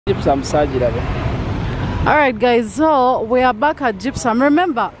Alright guys, so we are back at Gypsum.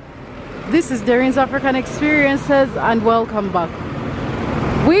 Remember, this is DOREEN'S African Experiences and welcome back.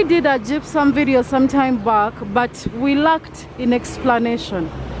 We did a Gypsum video some time back, but we lacked in explanation.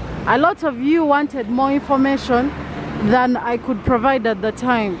 A lot of you wanted more information than I could provide at the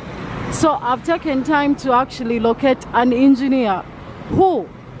time. So I've taken time to actually locate an engineer who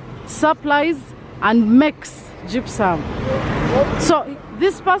supplies and makes gypsum. So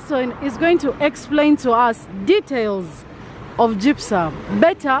this person is going to explain to us details of gypsum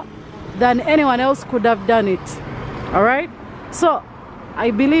better than anyone else could have done it. All right, so I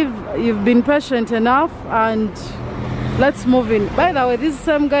believe you've been patient enough, and let's move in. By the way, these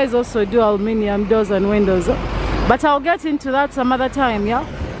same guys also do aluminium doors and windows, but I'll get into that some other time. Yeah,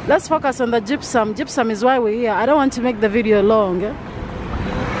 let's focus on the gypsum. Gypsum is why we're here. I don't want to make the video long.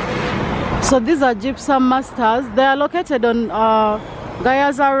 So these are Gypsum Masters. They are located on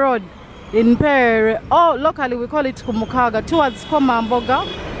Gayaza Road in Pere. Oh, locally we call it Kumukaga, towards Komamboga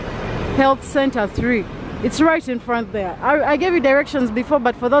Health Center 3. It's right in front there. I gave you directions before,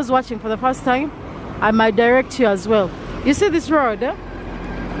 but for those watching for the first time, I might direct you as well. You see this road? Eh?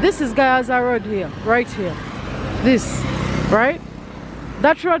 This is Gayaza Road here, right here. This, right?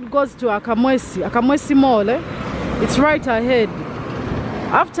 That road goes to Akamwesi Mall. Eh? It's right ahead.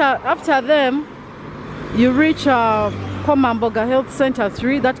 After them, you reach Komamboga Health Center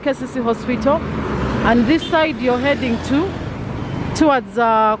 3, that KCC hospital, and this side you're heading towards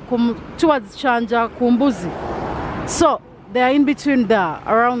Chanja Kumbuzi. So they are in between there,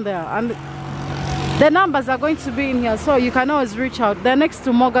 around there, and the numbers are going to be in here, so you can always reach out. They're next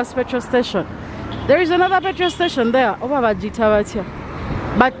to Moga's petrol station. There is another petrol station there.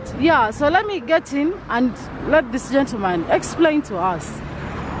 But yeah, so let me get in and let this gentleman explain to us,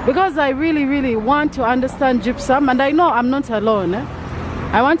 because I really want to understand gypsum, and I know I'm not alone.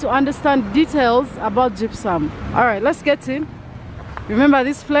 I want to understand details about gypsum. All right, let's get in. Remember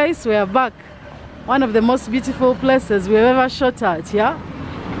this place? We are back. One of the most beautiful places we've ever shot at, yeah?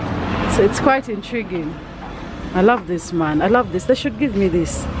 So it's quite intriguing. I love this, man. I love this. They should give me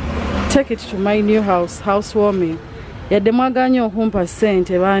this. Take it to my new house, housewarming. Yademaganyo humpa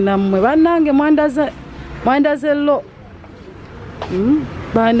sente bana mwe banange mwandaze lo.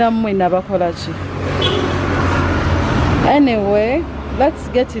 Bana mwe nabakola chi. Anyway, let's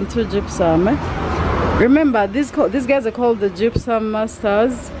get into gypsum. Remember, these guys are called the Gypsum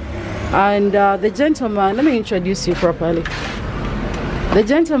Masters, and the gentleman, let me introduce you properly. The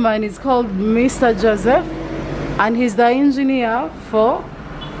gentleman is called Mr. Joseph, and he's the engineer for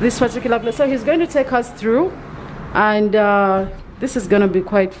this particular place. So he's going to take us through, and this is going to be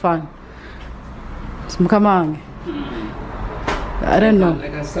quite fun. Come on. I don't know. I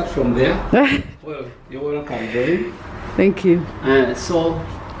can start from there. Well, you're welcome, Joey. Thank you. I'm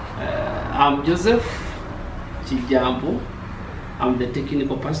Joseph Chijambo. I'm the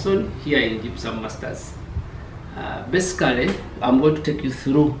technical person here in Gypsum Masters. Basically, I'm going to take you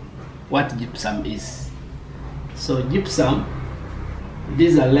through what gypsum is. So gypsum,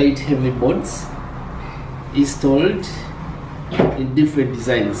 these are light heavy boards installed in different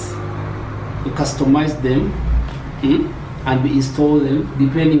designs. We customize them and we install them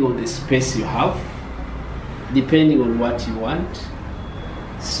depending on the space you have, depending on what you want.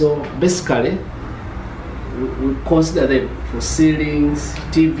 So basically, we consider them for ceilings,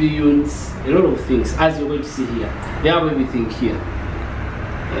 TV units, a lot of things. As you're going to see here, we have everything here.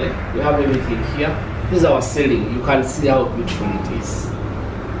 We have everything here. This is our ceiling. You can see how beautiful it is.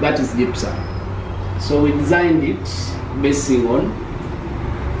 That is gypsum. So we designed it basing on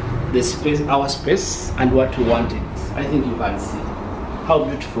the space, our space, and what we wanted. I think you can see how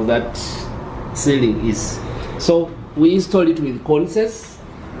beautiful that ceiling is. So we install it with conces.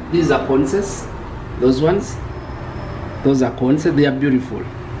 These are conces. Those ones, those are conces. They are beautiful.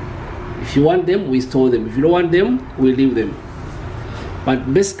 If you want them, we store them. If you don't want them, we leave them.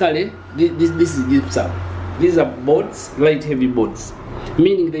 But basically, this is gypsum. These are boards, light heavy boards,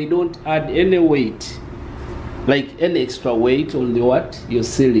 meaning they don't add any weight, like any extra weight on the what you're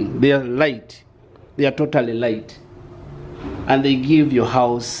ceiling. They are light. They are totally light, and they give your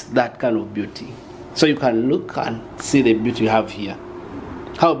house that kind of beauty. So you can look and see the beauty you have here.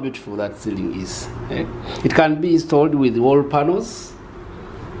 How beautiful that ceiling is. It can be installed with wall panels.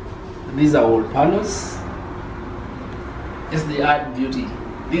 These are wall panels. Yes, they add beauty.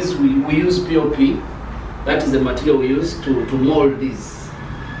 This we use POP. That is the material we use to mold these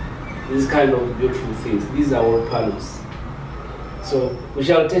kind of beautiful things. These are wall panels. So we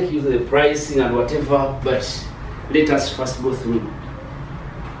shall take you to the pricing and whatever, but let us first go through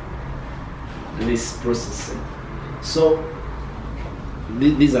this process. So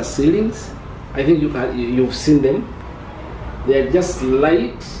these are ceilings. I think you've seen them. They are just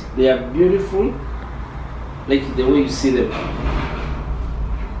light. They are beautiful, like the way you see them.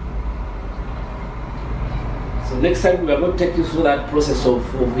 So next time we are going to take you through that process of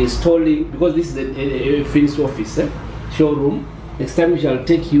installing, because this is a finished office, showroom. Next time we shall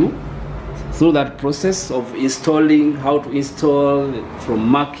take you through that process of installing, how to install from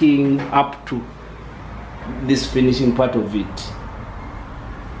marking up to this finishing part of it.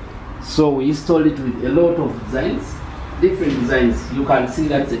 So we install it with a lot of designs, different designs. You can see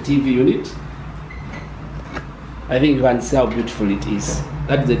that's the TV unit. I think you can see how beautiful it is.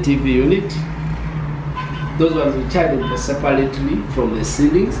 That's the TV unit. Those ones we charge them separately from the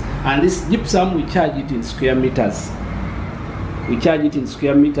ceilings, and this gypsum we charge it in square meters. We charge it in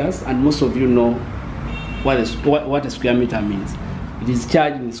square meters, and most of you know what a square meter means. It is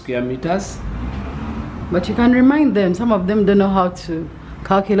charged in square meters. But you can remind them, some of them don't know how to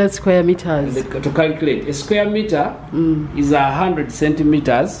calculate square meters. To calculate, a square meter is 100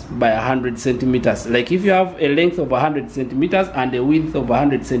 centimeters by 100 centimeters. Like if you have a length of 100 centimeters and a width of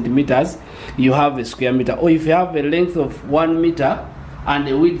 100 centimeters, you have a square meter. Or if you have a length of 1 meter and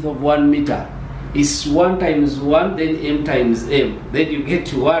a width of 1 meter, it's 1 times 1, then m times m. Then you get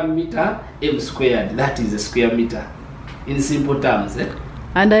to 1 meter m squared. That is a square meter, in simple terms.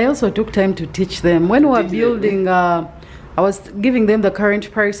 And I also took time to teach them. When we were building, I was giving them the current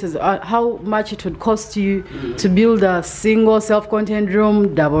prices, how much it would cost you to build a single self-contained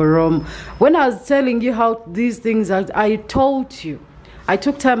room, double room. When I was telling you how these things are, I told you. I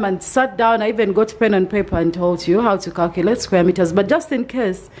took time and sat down. I even got pen and paper and told you how to calculate square meters. But just in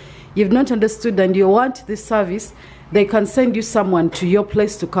case you've not understood and you want this service, they can send you someone to your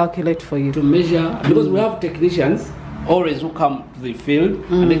place to calculate for you. To measure, because we have technicians always who come to the field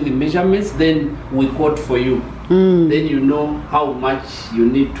and make the measurements, then we quote for you. Then you know how much you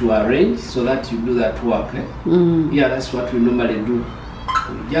need to arrange so that you do that work. Yeah, that's what we normally do.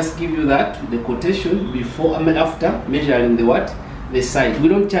 We just give you that, the quotation before, after measuring the site. We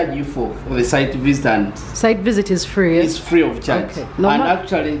don't charge you for the site visit, and site visit is free. It's free of charge. Okay. And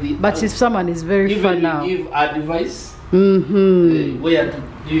actually, but if someone is very far now, give advice where to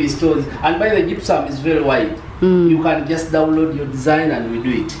do install. And by the gypsum is very wide. You can just download your design and we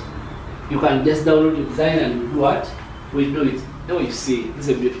do it. You can just download your design and we do what? We do it. Now you see, this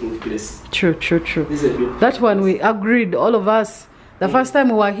is a beautiful place. True. This is a beautiful that one we agreed, all of us. The first time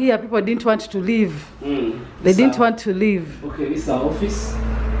we were here, people didn't want to leave. They didn't want to leave. Okay, this is our office.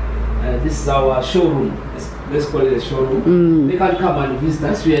 This is our showroom. Let's call it a showroom. They can come and visit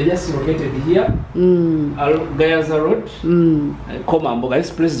us. We are just located here, Gayaza Road, Komamboga. This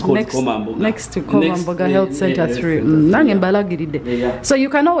place is called Komamboga. Next to Komamboga Health Center 3. So you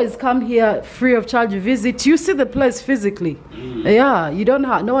can always come here free of charge, visit. You see the place physically. Yeah, you don't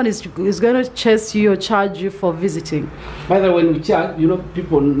have, no one is going to chase you or charge you for visiting. By the way, when we charge, you know,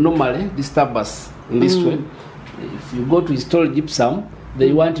 people normally disturb us in this way. If you go to install gypsum,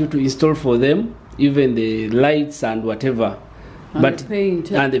 they want you to install for them even the lights and whatever, and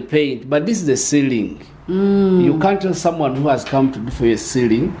the paint. But this is the ceiling. You can't tell someone who has come to do for your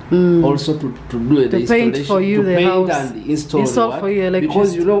ceiling also to do the installation, paint for you, to the paint house, and install for you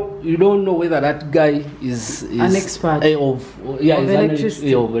electricity. Because you don't know whether that guy is an expert of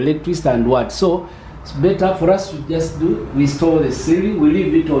electricity and what. So it's better for us to just we install the ceiling, we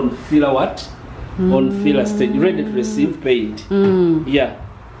leave it on filler on filler stage, ready to receive paint. Yeah.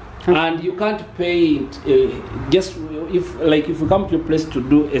 And you can't paint just if you come to a place to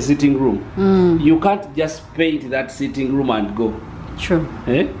do a sitting room, you can't just paint that sitting room and go. Sure.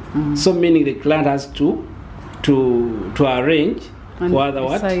 So meaning the client has to arrange and for other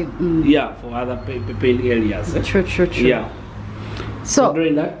for other paint areas. True. Yeah. So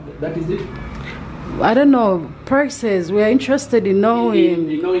during that is it. I don't know prices. We are interested in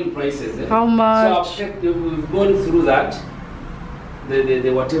knowing knowing prices. How much? So we've gone through that. The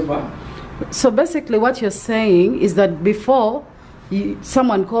whatever. So basically what you're saying is that before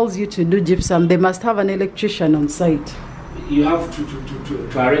someone calls you to do gypsum, they must have an electrician on site. You have to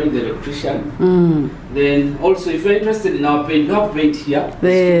arrange the electrician. Then also, if you're interested in our paint, we have paint here.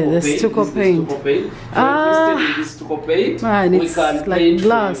 The stucco paint. If you're interested in this stucco paint, we can like paint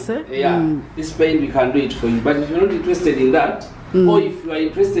glass. This paint we can do it for you. But if you're not interested in that, or if you are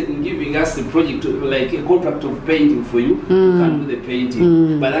interested in giving us a project, like a contract of painting for you, you can do the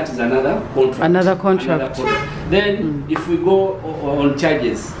painting. But that is another contract. Then if we go on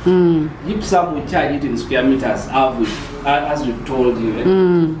charges, gypsum we charge it in square meters, as we've told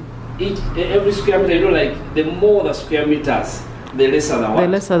you. Every square meter, like the more the square meters, the lesser the what? The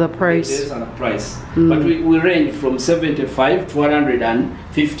lesser the price. The lesser the price. But we range from 75 to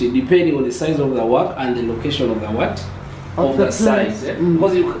 150, depending on the size of the work and the location of the what? Of the size.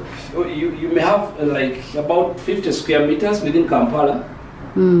 Because you may have like about 50 square meters within Kampala.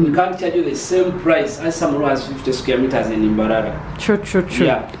 We can't charge you the same price as someone who has 50 square meters in Imbarara. True.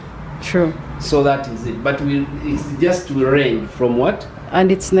 Yeah. True. So that is it. But it's just we range from what?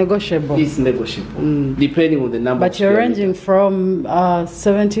 And it's negotiable. It's negotiable, depending on the number. But you're ranging from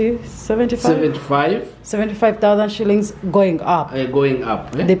 75,000 shillings going up. Going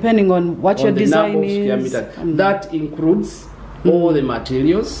up. Depending on what your design is. That includes all the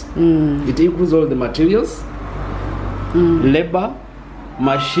materials. It includes all the materials, labor,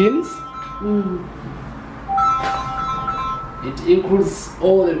 machines. It includes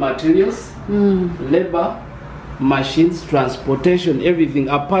all the materials, labor, machines, transportation, everything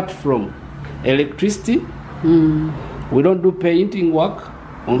apart from electricity. We don't do painting work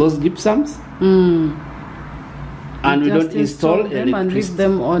on those gypsums, and we don't install them and leave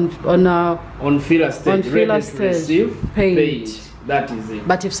them on filler stage, ready to receive paint. That is it.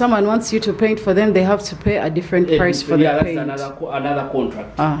 But if someone wants you to paint for them, they have to pay a different price for the paint. That's another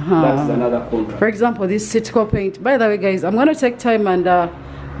contract. That's another contract. For example, this Sitco paint. By the way, guys, I'm going to take time and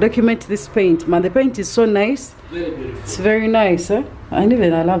document this paint. Man, the paint is so nice. Very beautiful. It's very nice. And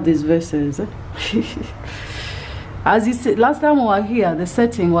even I love these verses. As you see, last time we were here, the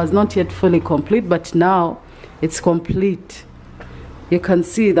setting was not yet fully complete, but now it's complete. You can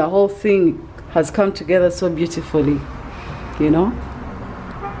see the whole thing has come together so beautifully. You know,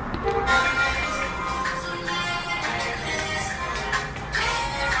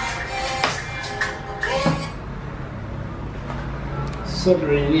 so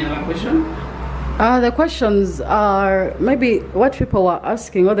any other question? The questions are maybe what people were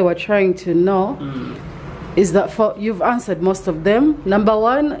asking or they were trying to know is that you've answered most of them. Number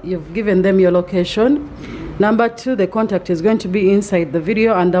one, you've given them your location. Number two, the contact is going to be inside the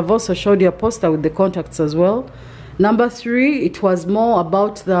video, and I've also showed you a poster with the contacts as well. Number three, it was more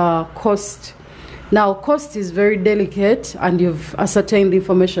about the cost. Now, cost is very delicate, and you've ascertained the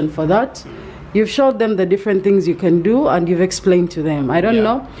information for that. You've showed them the different things you can do, and you've explained to them. I don't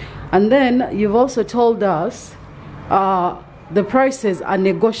know. And then you've also told us the prices are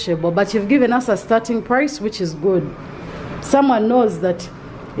negotiable, but you've given us a starting price, which is good. Someone knows that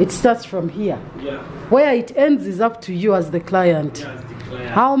it starts from here. Where it ends is up to you as the client.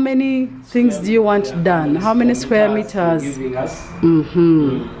 How many things do you want done? How many square meters?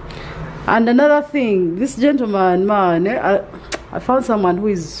 And another thing, this gentleman, man, I found someone who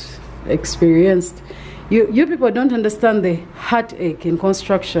is experienced. You people don't understand the heartache in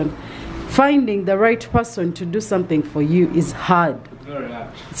construction. Finding the right person to do something for you is hard. Very hard.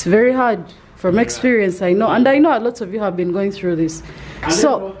 It's very hard. From experience, I know, and I know a lot of you have been going through this. And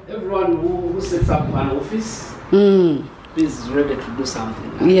so everyone who sets up an office is ready to do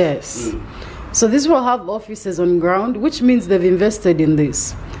something. Yes. So this will have offices on ground, which means they've invested in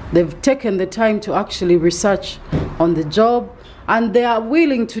this. They've taken the time to actually research on the job, and they are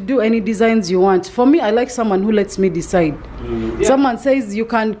willing to do any designs you want. For me, I like someone who lets me decide. Someone says you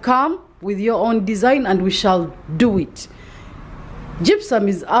can come with your own design and we shall do it. Gypsum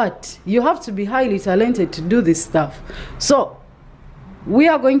is art. You have to be highly talented to do this stuff. So we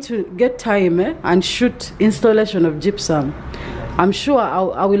are going to get time and shoot installation of gypsum. I'm sure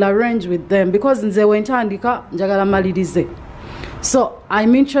I will arrange with them because nze wentandika njagala malirize. So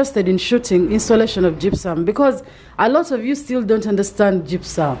I'm interested in shooting installation of gypsum because a lot of you still don't understand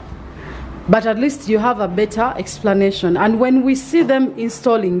gypsum. But at least you have a better explanation. And when we see them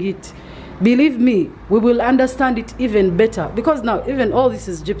installing it, believe me, we will understand it even better. Because now even all this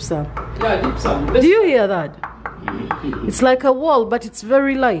is gypsum. Yeah, gypsum. Do you hear that? It's like a wall, but it's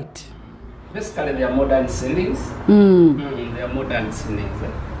very light. Basically, they are modern ceilings. They are modern ceilings.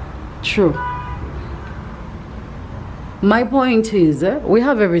 True. My point is, we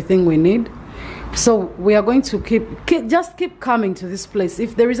have everything we need. So we are going to just keep coming to this place.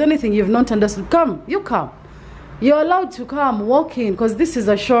 If there is anything you've not understood, come. You come. You're allowed to come, walk in, because this is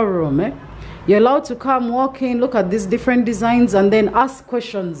a showroom. You're allowed to come, walk in, look at these different designs, and then ask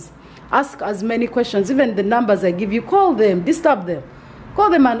questions. Ask as many questions. Even the numbers I give you, call them, disturb them. Call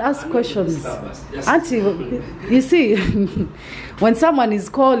them and ask questions. Auntie, you see, when someone is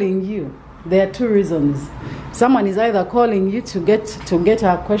calling you, there are two reasons. Someone is either calling you to get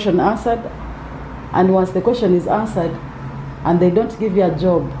a question answered, and once the question is answered and they don't give you a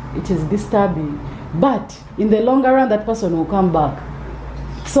job, it is disturbing. But in the longer run, that person will come back.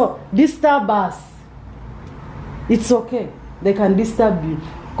 So disturb us. It's okay. They can disturb you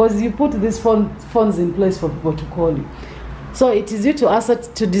because you put these phones in place for people to call you. So it is you to answer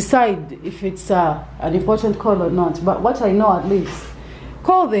to decide if it's an important call or not. But what I know, at least,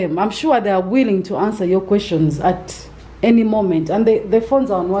 call them. I'm sure they are willing to answer your questions at any moment. And the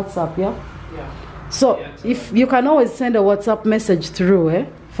phones are on WhatsApp, yeah? Yeah. So if you can always send a WhatsApp message through,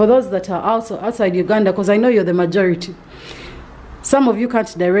 for those that are also outside Uganda, because I know you're the majority. Some of you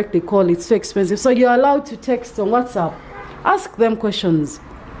can't directly call, it's too expensive. So you're allowed to text on WhatsApp. Ask them questions.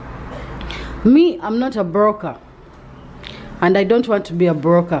 Me, I'm not a broker. And I don't want to be a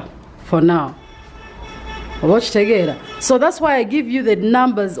broker for now. Watch together. So that's why I give you the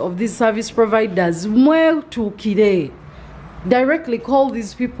numbers of these service providers. Directly call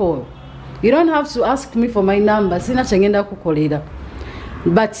these people. You don't have to ask me for my number.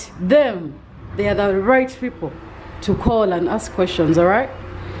 But them, they are the right people to call and ask questions, all right?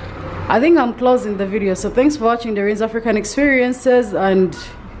 I think I'm closing the video. So thanks for watching DOREEN'S African Experiences. And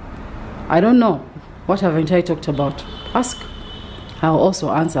I don't know, what haven't I talked about? Ask. I'll also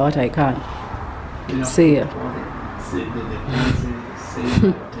answer what I can. See ya.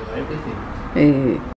 Everything.